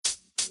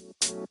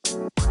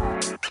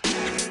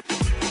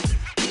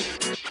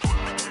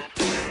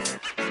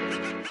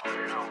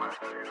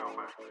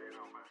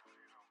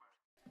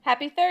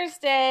Happy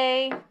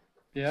Thursday.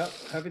 Yep,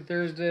 happy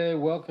Thursday.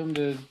 Welcome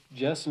to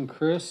Jess and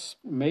Chris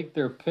Make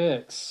Their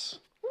Picks.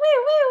 Woo,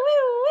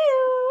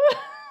 woo,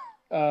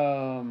 woo,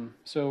 woo.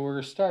 So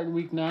we're starting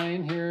week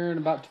 9 here in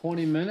about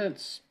 20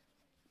 minutes.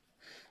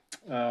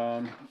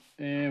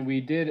 And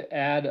we did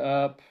add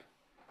up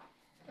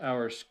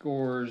our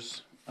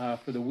scores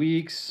for the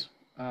weeks.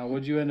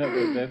 What'd you end up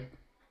with, babe?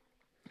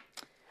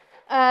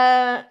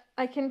 I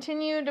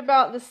continued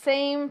about the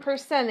same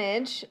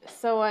percentage,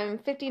 so I'm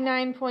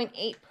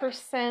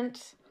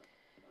 59.8%.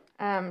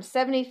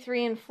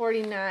 73 and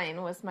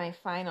 49 was my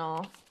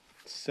final.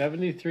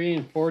 73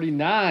 and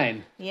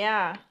 49.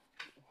 Yeah.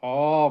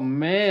 Oh,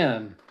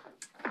 man.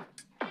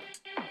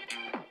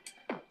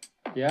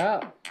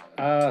 Yeah.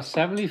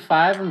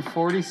 75 and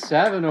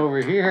 47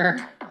 over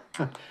here.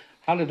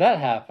 How did that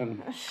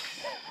happen?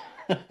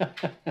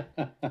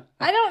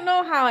 I don't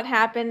know how it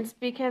happens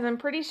because I'm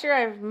pretty sure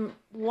I've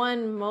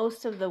won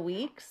most of the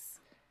weeks.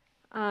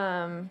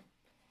 There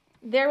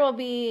will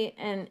be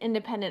an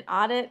independent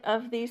audit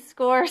of these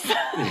scores.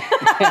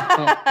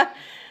 Yeah,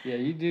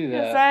 you do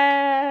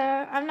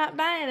that. I'm not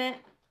buying it.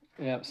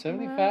 Yeah,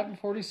 75 and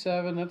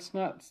 47. That's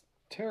not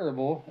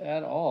terrible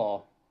at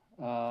all.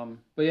 But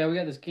yeah, we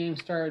got this game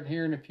started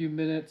here in a few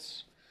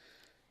minutes.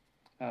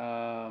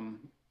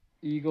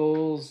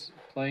 Eagles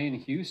playing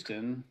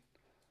Houston.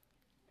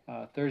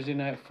 Thursday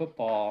night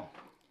football.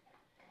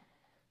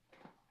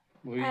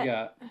 What do you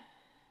got?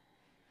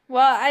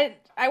 Well,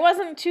 I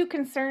wasn't too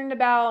concerned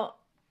about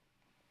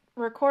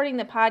recording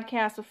the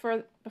podcast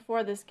before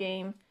this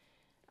game.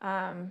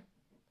 I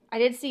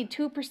did see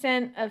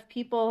 2% of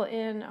people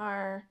in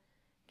our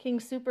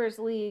King Supers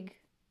League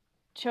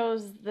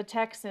chose the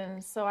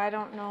Texans, so I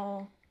don't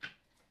know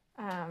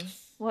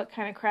what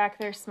kind of crack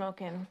they're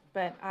smoking,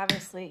 but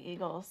obviously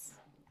Eagles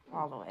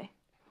all the way.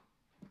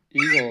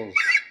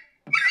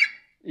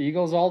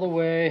 Eagles all the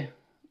way.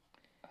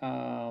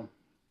 Yeah,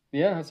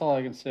 that's all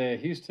I can say.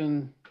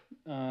 Houston,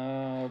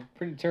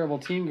 pretty terrible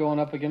team going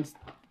up against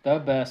the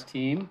best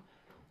team.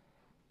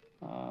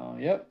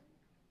 Yep.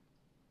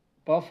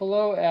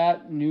 Buffalo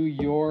at New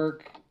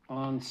York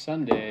on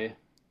Sunday.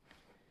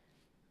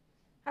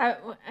 I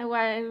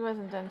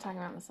wasn't done talking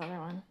about this other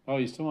one. Oh,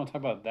 you still want to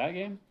talk about that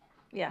game?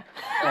 Yeah.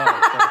 Oh,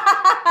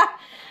 okay.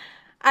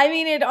 I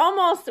mean, it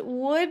almost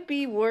would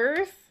be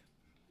worth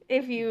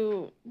if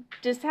you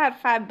just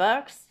had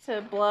 $5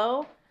 to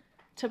blow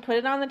to put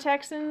it on the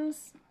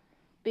Texans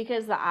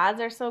because the odds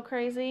are so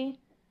crazy.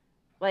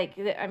 Like,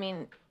 I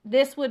mean,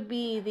 this would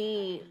be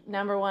the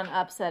number one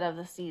upset of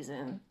the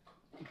season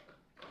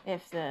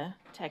if the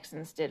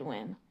Texans did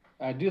win.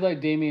 I do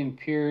like Dameon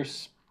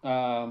Pierce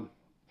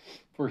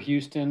for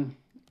Houston,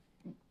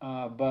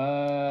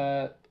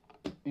 but,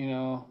 you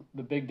know,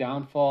 the big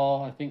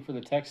downfall, I think, for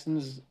the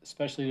Texans,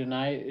 especially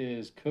tonight,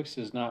 is Cooks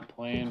is not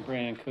playing.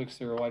 Brandon Cooks,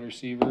 their wide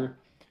receiver.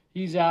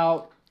 He's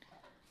out,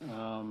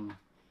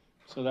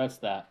 so that's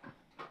that.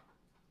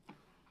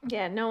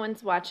 Yeah, no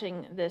one's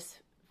watching this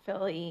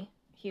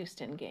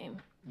Philly-Houston game.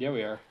 Yeah,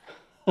 we are.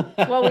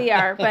 Well, we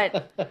are,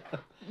 but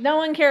no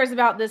one cares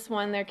about this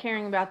one. They're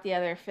caring about the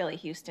other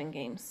Philly-Houston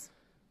games.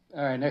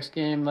 All right, next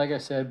game, like I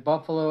said,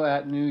 Buffalo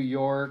at New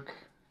York.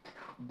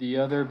 The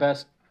other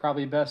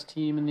probably best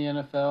team in the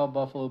NFL,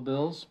 Buffalo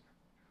Bills.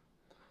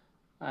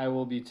 I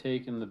will be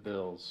taking the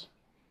Bills.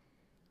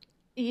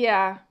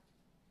 Yeah.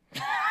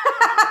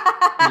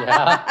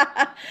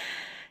 Yeah?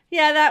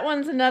 Yeah, that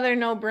one's another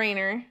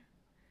no-brainer.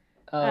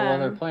 Well,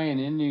 they're playing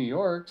in New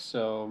York,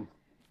 so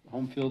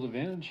home field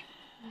advantage.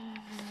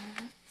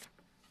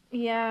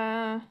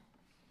 Yeah.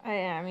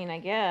 I mean, I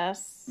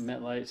guess.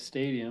 MetLife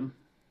Stadium.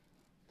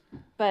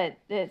 But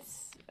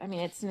it's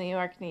New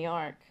York, New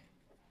York.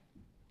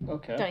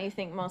 Okay. Don't you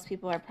think most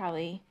people are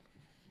probably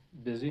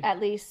busy? at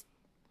least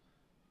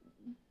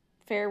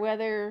fair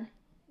weather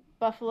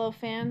Buffalo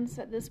fans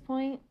at this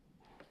point?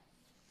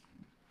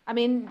 I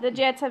mean, the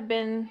Jets have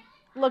been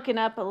looking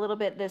up a little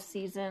bit this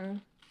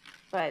season,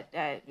 but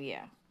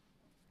yeah,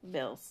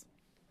 Bills.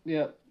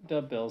 Yep,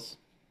 the Bills.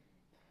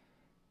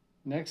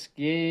 Next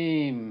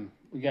game,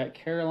 we got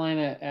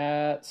Carolina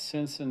at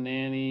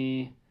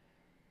Cincinnati.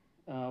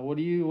 What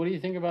do you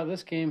think about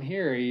this game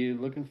here? Are you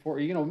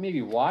gonna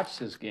maybe watch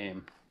this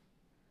game?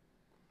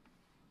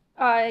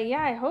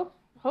 Yeah,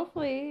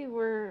 hopefully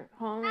we're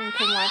home and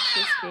can watch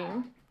this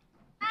game.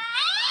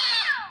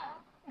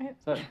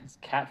 It's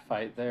cat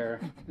fight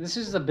there. This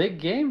is a big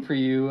game for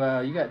you.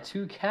 You got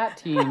two cat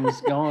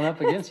teams going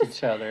up against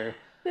each other.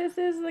 This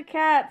is the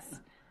Cats.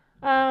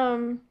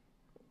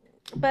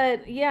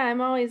 But yeah,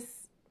 I'm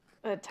always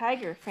a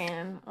Tiger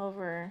fan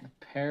over a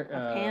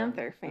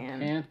Panther fan.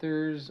 The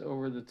Panthers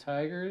over the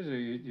Tigers, or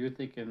you're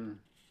thinking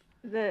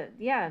the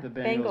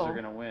Bengals are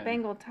going to win?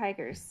 Bengal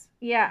Tigers.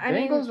 Yeah,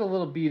 Bengals are a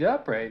little beat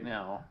up right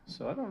now,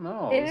 so I don't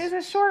know. It is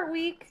a short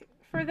week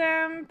for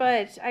them,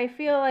 but I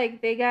feel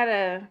like they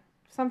got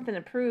something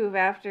to prove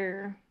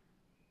after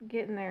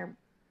getting their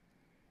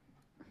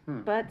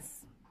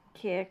butts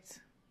kicked.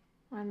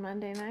 on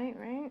Monday night,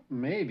 right?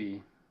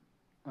 Maybe.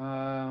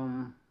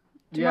 Jamar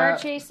Yeah.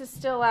 Chase is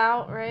still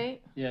out,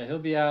 right? Yeah, he'll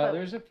be out. But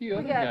There's a few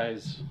other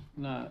guys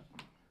not.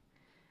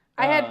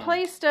 I had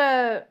placed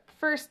a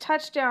first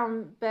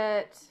touchdown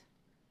bet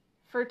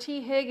for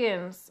T.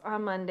 Higgins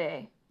on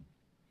Monday,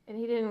 and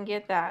he didn't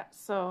get that,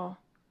 so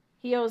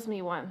he owes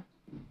me one.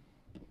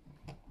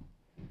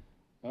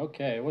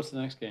 Okay, what's the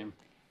next game?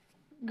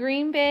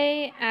 Green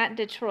Bay at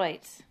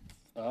Detroit.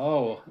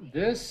 Oh,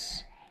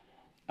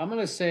 I'm going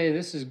to say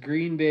this is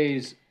Green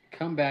Bay's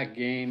comeback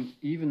game,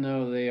 even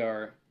though they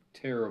are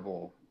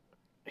terrible.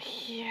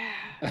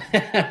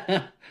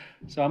 Yeah.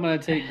 So I'm going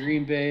to take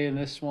Green Bay in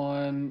this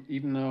one,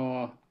 even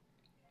though,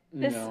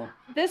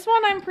 This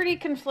one I'm pretty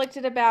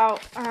conflicted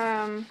about.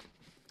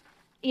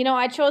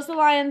 I chose the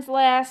Lions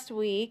last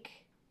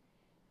week.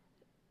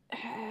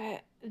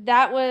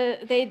 That was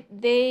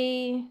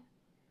they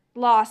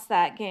lost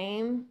that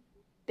game.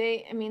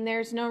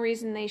 There's no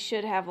reason they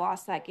should have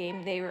lost that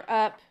game. They were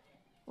up,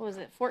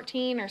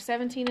 14 or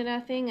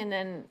 17-0, and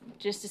then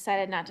just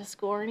decided not to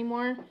score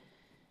anymore.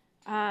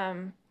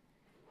 I'm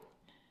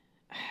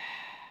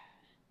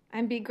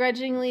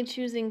begrudgingly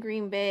choosing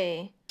Green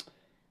Bay,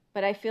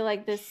 but I feel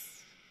like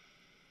this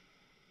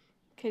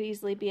could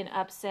easily be an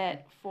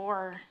upset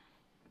for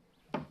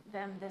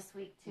them this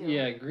week too.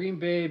 Yeah, Green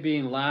Bay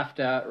being laughed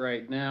at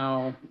right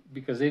now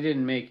because they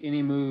didn't make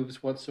any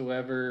moves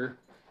whatsoever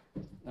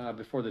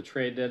before the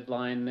trade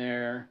deadline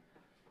there.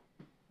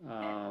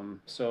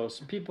 So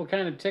some people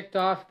kind of ticked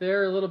off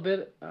there a little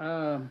bit,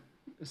 it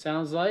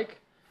sounds like.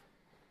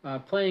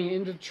 Playing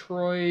in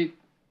Detroit,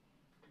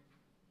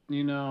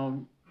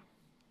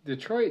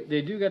 Detroit,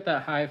 they do get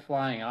that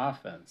high-flying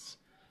offense.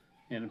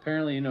 And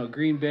apparently,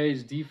 Green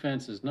Bay's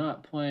defense is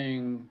not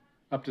playing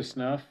up to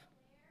snuff.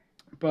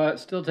 But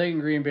still taking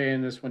Green Bay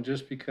in this one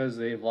just because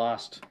they've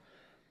lost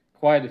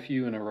quite a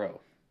few in a row.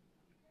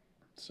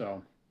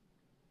 So.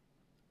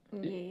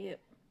 Yep.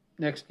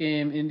 Next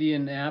game,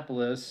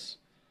 Indianapolis,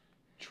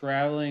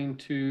 traveling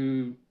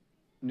to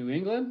New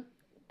England.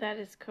 That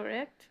is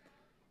correct.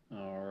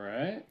 All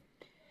right.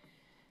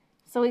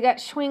 So we got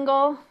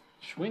Schwingle.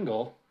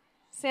 Schwingle?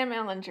 Sam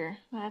Ellinger.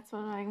 That's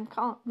what I can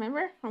call him.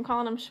 Remember? I'm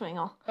calling him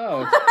Schwingle.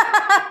 Oh,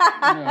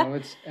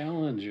 it's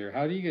Ellinger.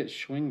 How do you get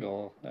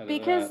Schwingle out of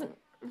because, that?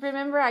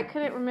 Remember, I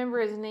couldn't remember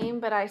his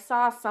name, but I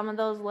saw some of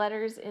those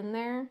letters in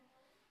there.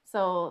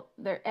 So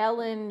they're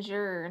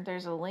Ellinger.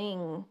 There's a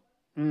ling.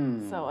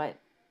 So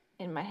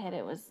in my head,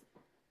 it was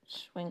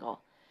Schwingle.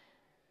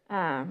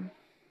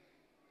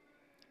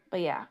 But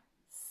yeah.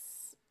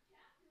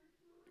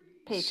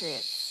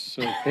 Patriots.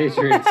 So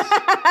Patriots.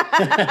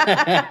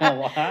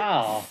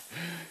 Wow.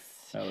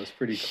 That was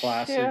pretty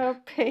classic. Yeah,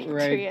 Patriots.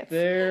 Right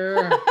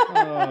there.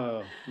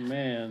 Oh,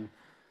 man.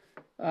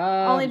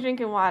 Only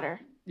drinking water.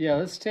 Yeah,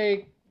 let's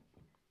take...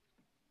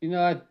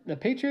 the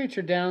Patriots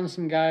are down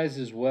some guys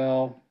as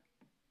well.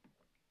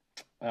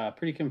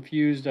 Pretty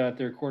confused at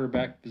their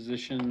quarterback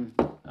position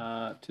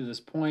to this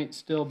point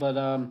still. But,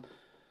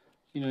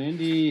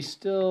 Indy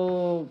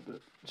still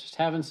just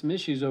having some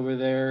issues over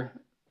there.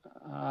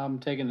 I'm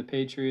taking the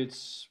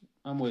Patriots.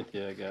 I'm with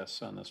you, I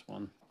guess, on this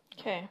one.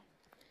 Okay.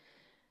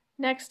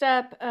 Next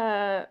up,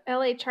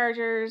 LA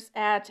Chargers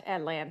at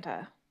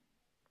Atlanta.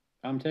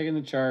 I'm taking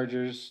the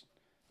Chargers.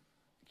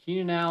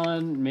 Keenan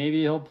Allen,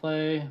 maybe he'll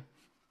play.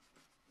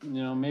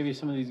 Maybe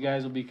some of these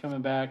guys will be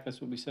coming back.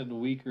 That's what we said a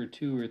week or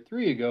 2 or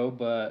 3 ago.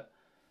 But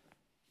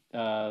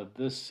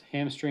this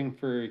hamstring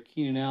for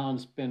Keenan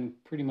Allen's been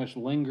pretty much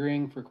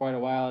lingering for quite a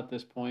while at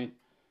this point.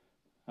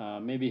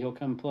 Maybe he'll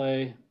come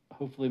play,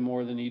 hopefully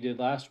more than he did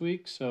last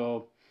week.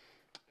 So,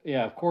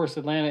 yeah, of course,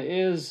 Atlanta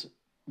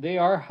they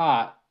are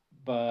hot.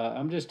 But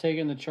I'm just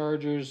taking the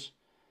Chargers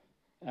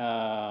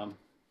same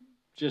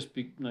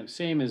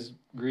as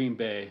Green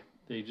Bay.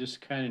 They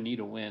just kind of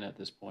need a win at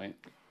this point.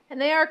 And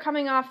they are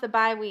coming off the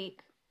bye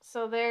week,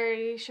 so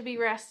they should be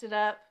rested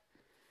up.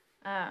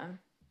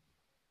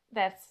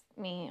 That's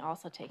me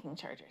also taking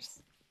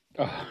Chargers.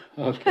 Oh,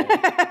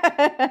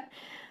 okay.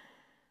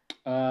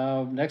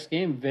 Next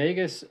game,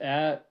 Vegas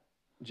at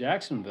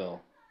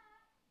Jacksonville.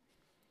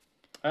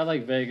 I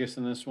like Vegas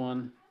in this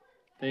one.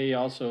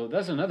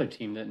 That's another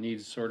team that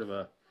needs sort of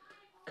a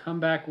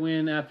comeback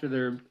win after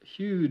their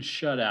huge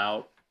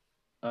shutout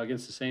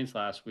against the Saints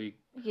last week.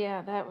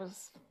 Yeah, that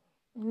was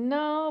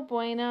no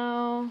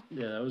bueno.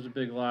 Yeah, that was a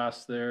big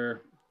loss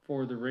there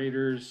for the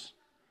Raiders.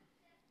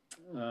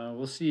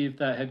 We'll see if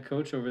that head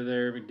coach over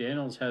there,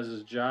 McDaniels, has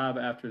his job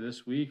after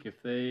this week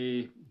if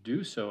they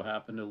do so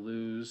happen to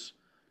lose.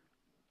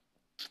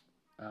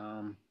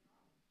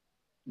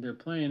 They're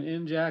playing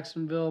in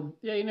Jacksonville.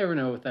 Yeah, you never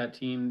know with that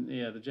team.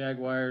 Yeah, the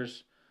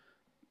Jaguars,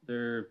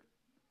 they're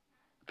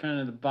kind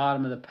of the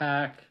bottom of the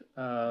pack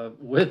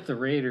with the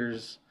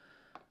Raiders.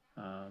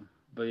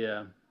 But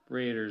yeah,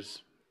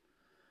 Raiders.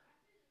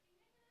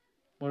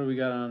 What do we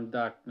got on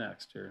doc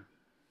next here?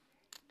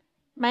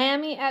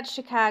 Miami at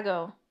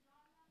Chicago.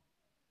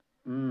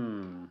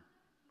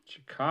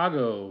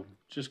 Chicago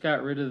just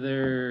got rid of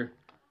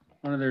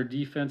one of their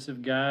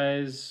defensive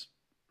guys.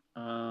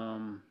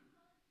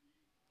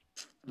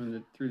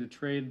 through the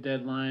trade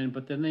deadline,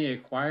 but then they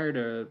acquired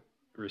a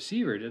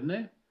receiver, didn't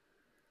they?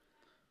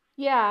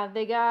 Yeah,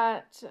 they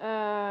got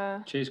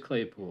Chase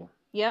Claypool.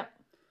 Yep,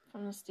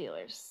 from the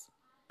Steelers.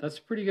 That's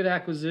a pretty good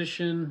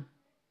acquisition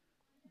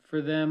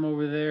for them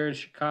over there in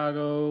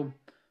Chicago.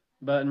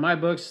 But in my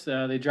books,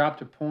 they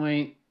dropped a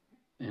point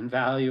in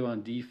value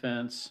on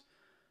defense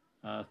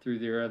through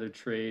their other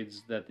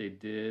trades that they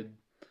did.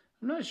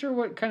 I'm not sure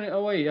what kind of.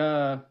 Oh wait,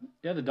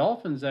 the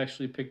Dolphins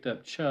actually picked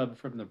up Chubb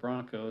from the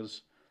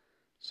Broncos,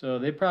 so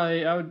they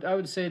probably. I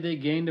would say they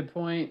gained a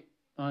point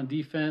on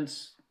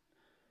defense.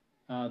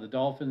 The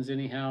Dolphins,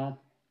 anyhow.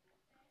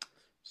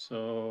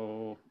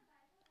 So,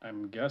 I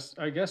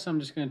guess I'm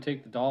just going to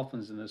take the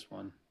Dolphins in this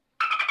one.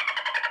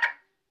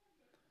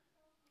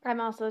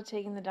 I'm also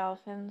taking the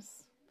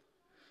Dolphins.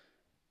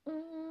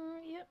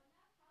 Yep.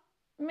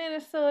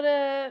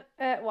 Minnesota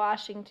at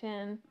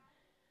Washington.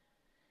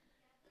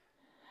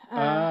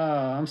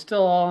 I'm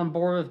still all on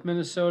board with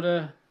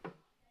Minnesota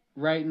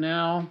right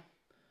now.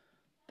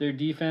 Their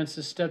defense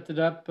has stepped it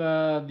up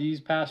these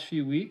past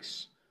few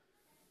weeks.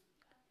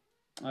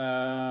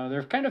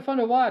 They're kind of fun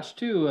to watch,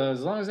 too.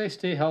 As long as they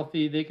stay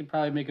healthy, they could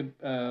probably make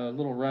a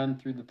little run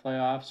through the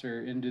playoffs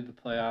or into the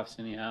playoffs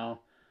anyhow.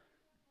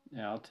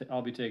 Yeah,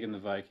 I'll be taking the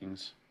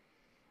Vikings.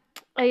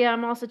 Yeah,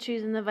 I'm also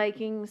choosing the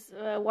Vikings.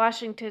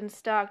 Washington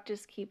stock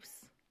just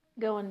keeps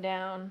going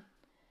down.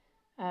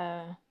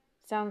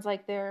 Sounds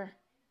like they're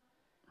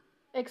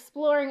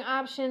exploring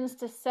options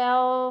to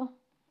sell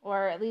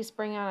or at least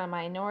bring on a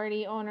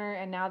minority owner,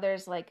 and now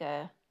there's like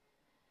a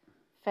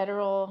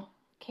federal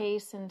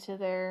case into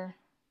their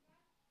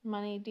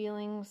money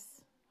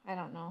dealings. I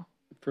don't know.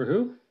 For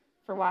who?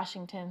 For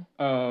Washington.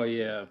 Oh,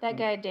 yeah. That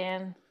guy,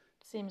 Dan,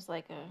 seems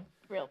like a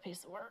real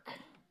piece of work.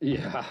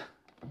 Yeah.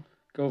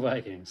 Go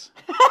Vikings.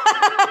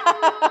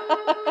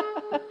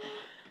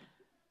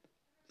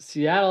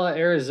 Seattle at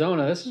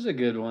Arizona. This is a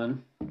good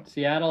one.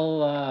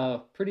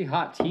 Seattle, pretty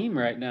hot team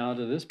right now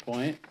to this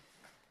point.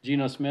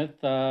 Geno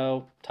Smith,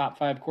 top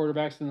 5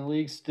 quarterbacks in the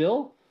league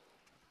still.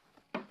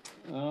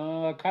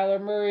 Kyler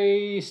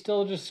Murray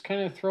still just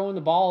kind of throwing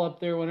the ball up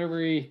there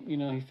whenever he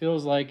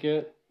feels like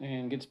it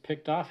and gets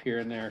picked off here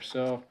and there.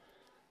 So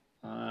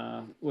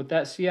with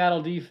that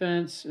Seattle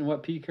defense and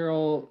what Pete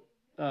Carroll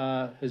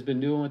has been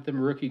doing with them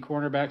rookie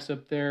cornerbacks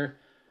up there,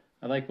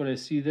 I like what I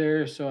see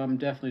there. So I'm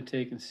definitely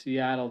taking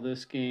Seattle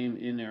this game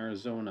in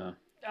Arizona.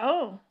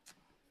 Oh,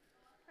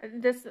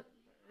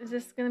 is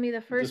this going to be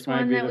the first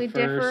one that we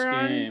differ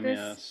on?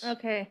 Yes.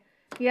 Okay.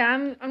 Yeah,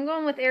 I'm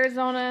going with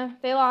Arizona.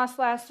 They lost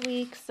last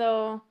week,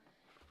 so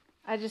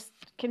I just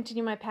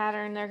continue my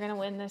pattern. They're going to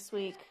win this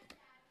week.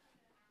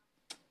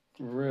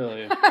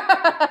 Really?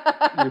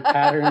 Your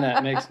pattern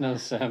that makes no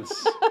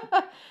sense.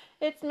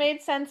 It's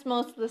made sense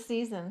most of the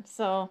season,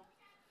 so.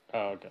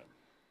 Oh, okay.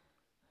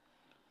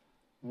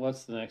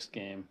 What's the next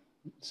game?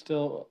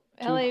 Still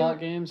 2 LA, o'clock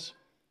games?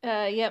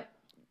 Yep.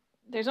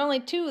 There's only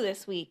 2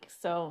 this week,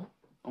 so.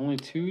 Only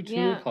 2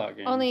 o'clock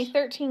games? Only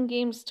 13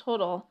 games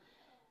total.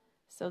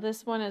 So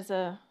this one is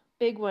a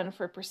big one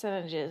for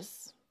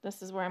percentages.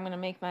 This is where I'm going to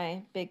make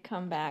my big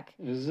comeback.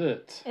 Is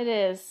it? It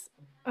is.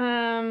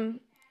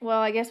 Well,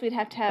 I guess we'd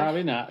have to have...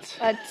 Probably not.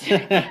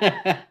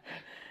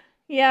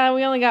 Yeah,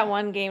 we only got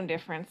 1 game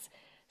difference.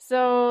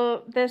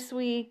 So this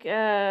week,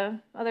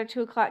 other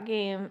 2 o'clock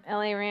game,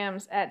 LA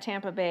Rams at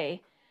Tampa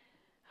Bay.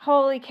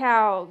 Holy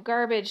cow,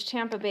 garbage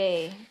Tampa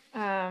Bay.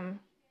 Yeah,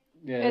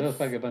 it looks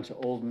like a bunch of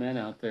old men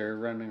out there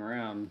running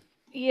around.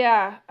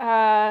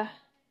 Yeah,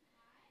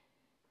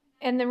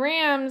 and the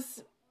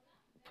Rams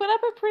put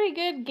up a pretty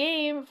good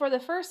game for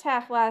the first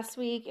half last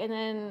week, and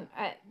then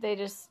they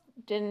just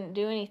didn't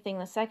do anything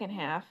the second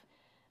half.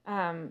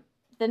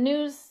 The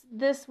news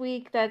this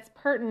week that's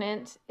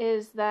pertinent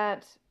is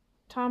that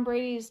Tom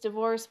Brady's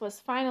divorce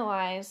was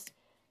finalized,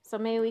 so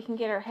maybe we can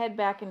get our head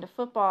back into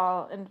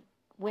football and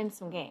win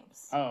some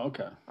games. Oh,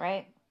 okay.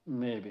 Right?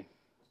 Maybe.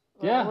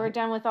 Yeah. We're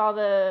done with all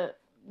the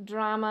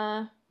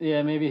drama.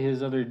 Yeah, maybe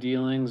his other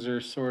dealings are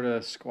sort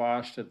of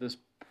squashed at this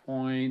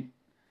point.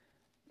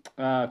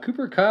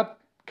 Cooper Kupp,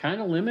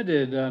 kind of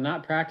limited,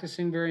 not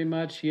practicing very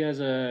much. He has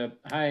a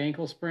high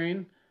ankle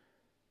sprain.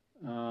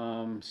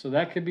 So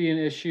that could be an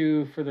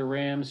issue for the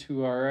Rams,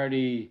 who are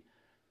already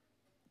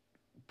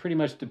pretty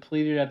much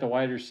depleted at the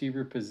wide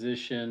receiver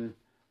position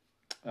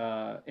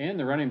and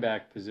the running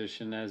back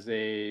position, as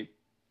they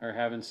are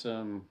having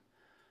some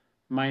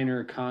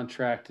minor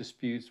contract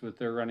disputes with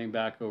their running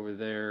back over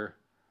there.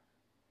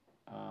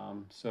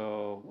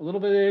 So a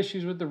little bit of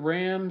issues with the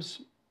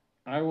Rams.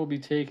 I will be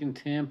taking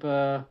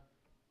Tampa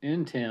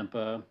in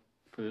Tampa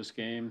for this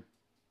game.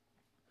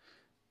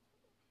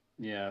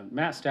 Yeah,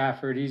 Matt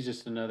Stafford, he's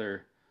just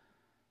another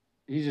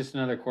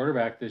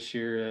quarterback this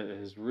year that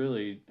has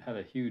really had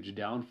a huge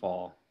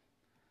downfall.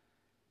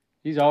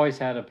 He's always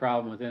had a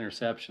problem with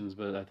interceptions,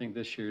 but I think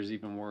this year is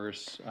even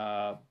worse.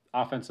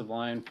 Offensive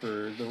line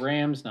for the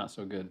Rams, not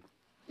so good.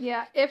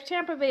 Yeah, if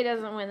Tampa Bay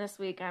doesn't win this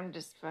week, I'm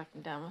just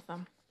fucking done with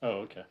them.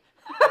 Oh, okay.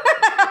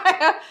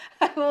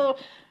 I will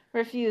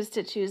refuse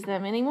to choose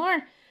them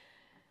anymore.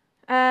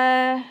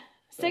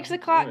 6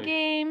 o'clock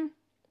game.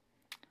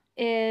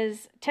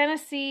 is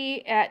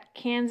Tennessee at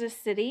Kansas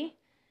City.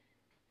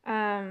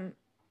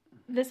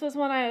 This was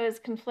one I was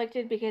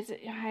conflicted because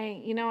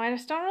I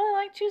just don't really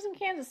like choosing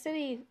Kansas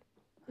City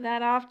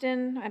that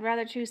often. I'd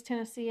rather choose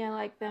Tennessee. I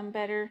like them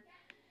better.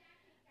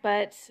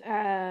 But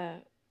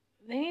they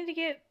need to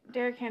get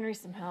Derrick Henry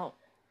some help.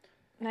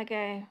 That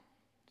guy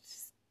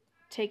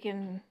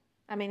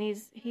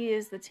he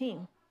is the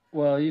team.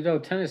 Well,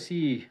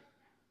 Tennessee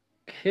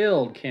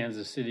killed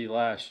Kansas City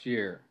last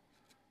year.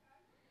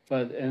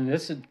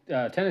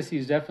 Tennessee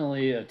is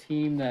definitely a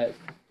team that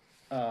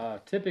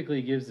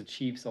typically gives the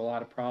Chiefs a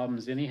lot of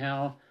problems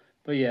anyhow.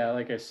 But yeah,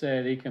 like I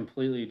said, they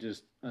completely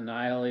just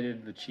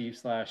annihilated the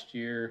Chiefs last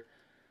year.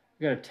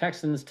 We got a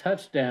Texans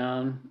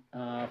touchdown,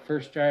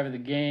 first drive of the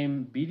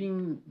game,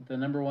 beating the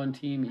number 1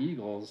 team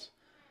Eagles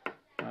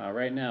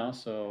right now.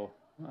 So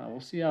we'll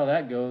see how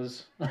that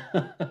goes.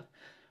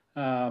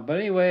 But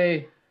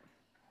anyway,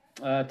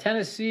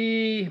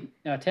 Tennessee,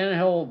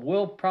 Tannehill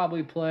will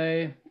probably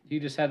play. He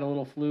just had a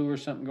little flu or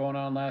something going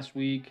on last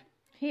week.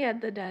 He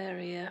had the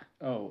diarrhea.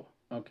 Oh,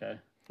 okay.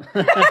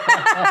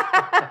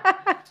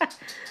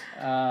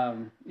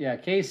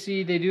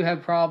 KC, they do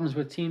have problems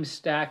with teams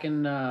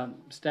stacking a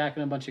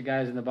bunch of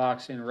guys in the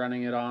box and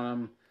running it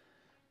on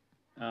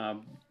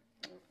them.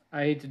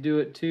 I hate to do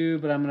it too,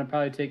 but I'm going to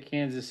probably take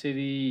Kansas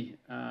City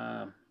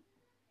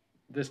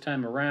this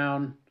time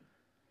around.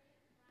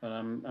 But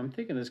I'm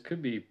thinking this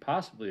could be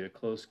possibly a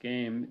close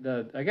game.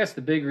 I guess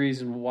the big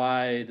reason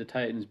why the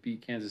Titans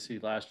beat Kansas City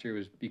last year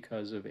was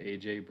because of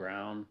A.J.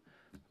 Brown,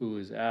 who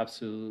is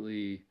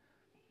absolutely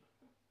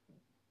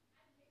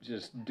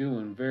just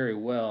doing very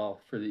well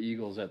for the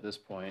Eagles at this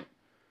point.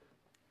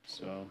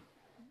 So,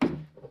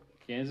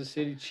 Kansas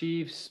City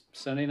Chiefs,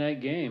 Sunday night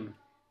game.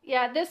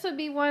 Yeah, this would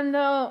be one,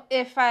 though,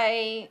 if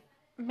I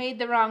made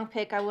the wrong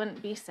pick, I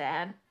wouldn't be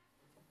sad.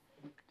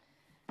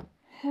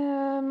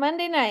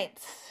 Monday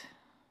nights.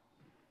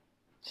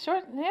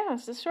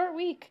 It's a short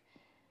week.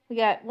 We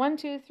got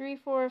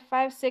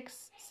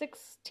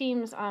 6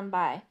 teams on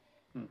bye.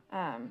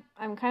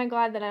 I'm kind of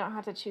glad that I don't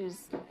have to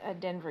choose a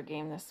Denver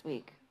game this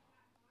week.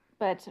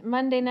 But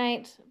Monday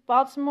night,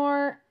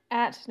 Baltimore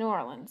at New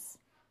Orleans.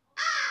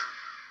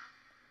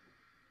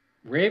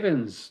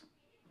 Ravens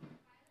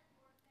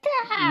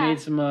made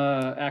some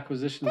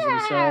acquisitions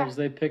themselves.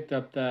 They picked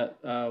up that,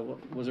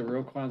 was it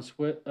Roquan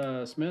Smith?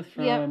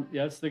 Yeah,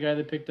 that's the guy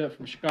they picked up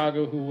from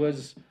Chicago, who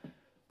was,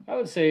 I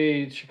would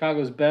say,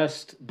 Chicago's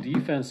best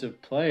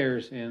defensive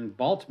players, and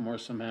Baltimore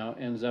somehow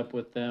ends up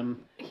with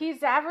them.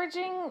 He's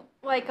averaging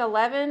like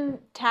 11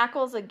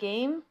 tackles a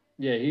game.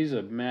 Yeah, he's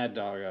a mad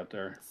dog out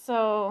there.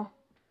 So.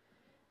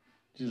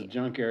 Just a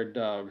junkyard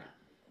dog.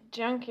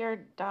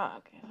 Junkyard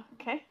dog.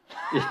 Okay.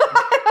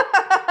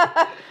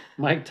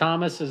 Mike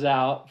Thomas is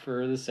out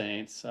for the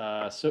Saints.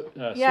 Surgery.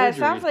 It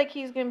sounds like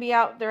he's going to be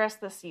out the rest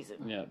of the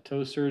season. Yeah,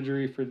 toe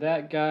surgery for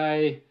that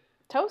guy.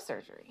 Toe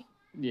surgery?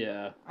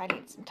 Yeah. I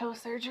need some toe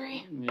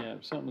surgery. Yeah,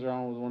 something's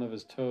wrong with one of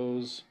his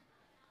toes.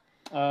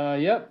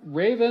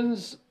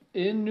 Ravens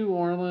in New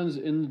Orleans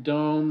in the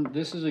Dome.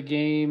 This is a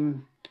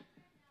game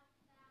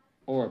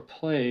or a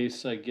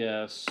place, I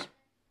guess.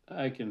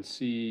 I can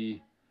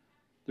see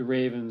the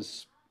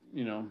Ravens,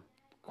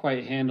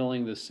 quite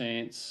handling the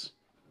Saints.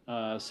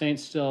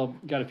 Saints still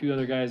got a few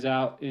other guys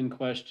out in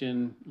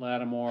question.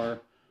 Lattimore,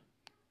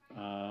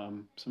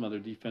 some other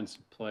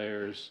defensive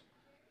players.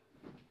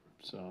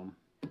 So,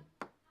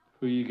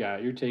 who you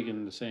got? You're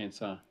taking the Saints,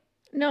 huh?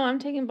 No, I'm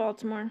taking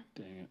Baltimore.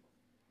 Dang it.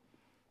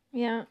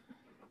 Yeah.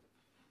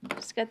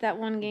 Just got that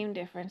one game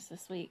difference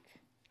this week.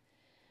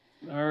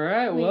 All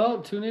right. Well,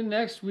 tune in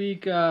next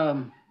week.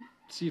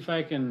 See if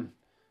I can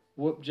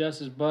whoop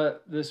Jess's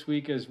butt this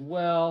week as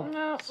well.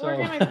 No, we're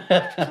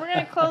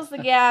gonna close the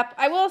gap.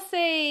 I will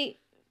say,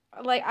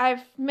 like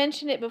I've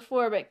mentioned it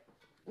before, but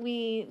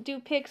we do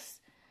picks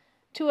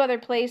 2 other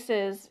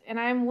places, and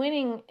I'm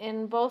winning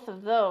in both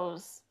of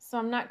those. So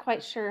I'm not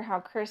quite sure how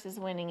Chris is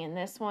winning in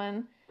this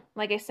one.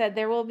 Like I said,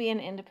 there will be an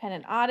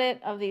independent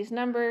audit of these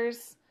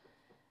numbers,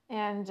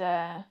 and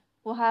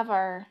we'll have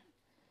our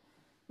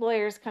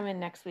lawyers come in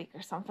next week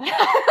or something.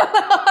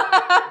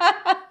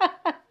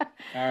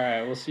 All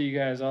right, we'll see you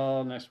guys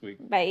all next week.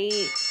 Bye.